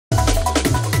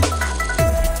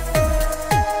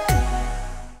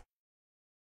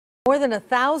More than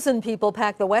 1,000 people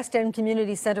packed the West End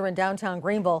Community Center in downtown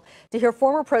Greenville to hear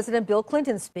former President Bill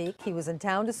Clinton speak. He was in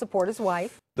town to support his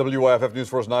wife. WYFF News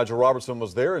 4's Nigel Robertson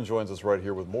was there and joins us right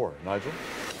here with more. Nigel?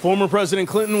 Former President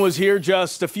Clinton was here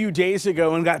just a few days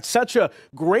ago and got such a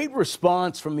great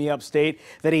response from the Upstate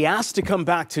that he asked to come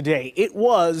back today. It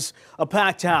was a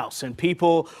packed house, and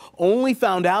people only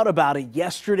found out about it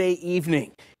yesterday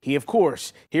evening. He, of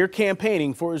course, here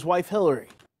campaigning for his wife, Hillary.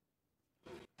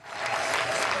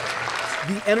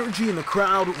 The energy in the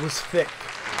crowd was thick.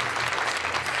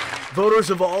 Voters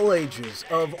of all ages,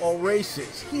 of all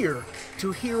races, here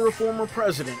to hear a former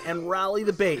president and rally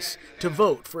the base to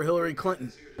vote for Hillary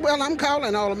Clinton. Well, I'm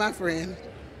calling all of my friends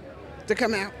to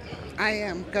come out. I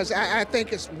am, because I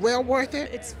think it's well worth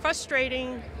it. It's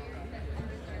frustrating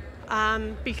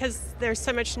because there's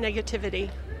so much negativity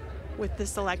with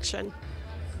this election,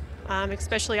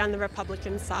 especially on the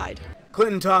Republican side.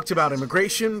 Clinton talked about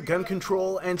immigration, gun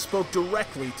control, and spoke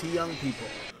directly to young people.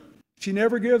 She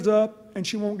never gives up, and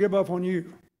she won't give up on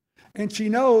you. And she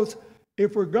knows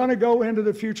if we're going to go into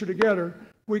the future together,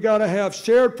 we got to have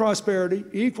shared prosperity,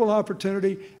 equal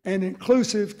opportunity, and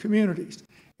inclusive communities.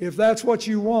 If that's what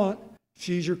you want,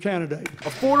 she's your candidate.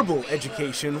 Affordable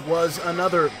education was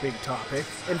another big topic.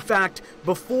 In fact,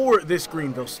 before this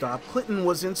Greenville stop, Clinton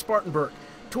was in Spartanburg,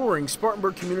 touring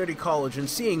Spartanburg Community College and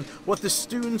seeing what the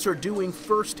students are doing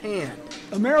firsthand.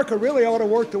 America really ought to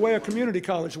work the way a community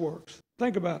college works.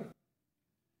 Think about it.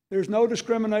 There's no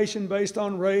discrimination based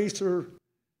on race or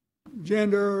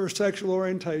gender or sexual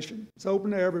orientation. It's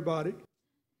open to everybody.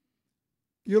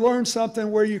 You learn something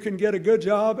where you can get a good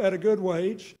job at a good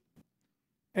wage,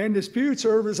 and disputes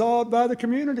are resolved by the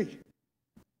community.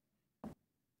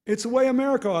 It's the way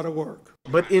America ought to work.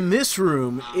 But in this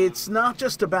room, it's not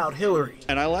just about Hillary.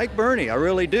 And I like Bernie, I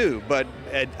really do. But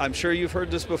I'm sure you've heard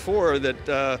this before,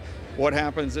 that what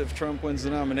happens if Trump wins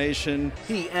the nomination?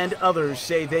 He and others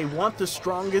say they want the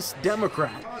strongest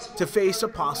Democrat to face a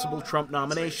possible Trump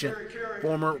nomination.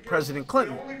 Former President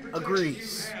Clinton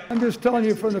agrees. I'm just telling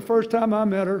you, from the first time I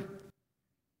met her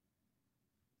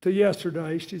to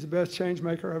yesterday, she's the best change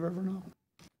maker I've ever known.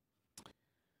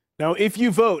 Now, if you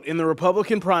vote in the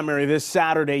Republican primary this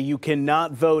Saturday, you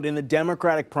cannot vote in the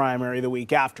Democratic primary the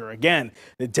week after. Again,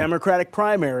 the Democratic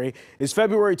primary is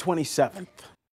February 27th.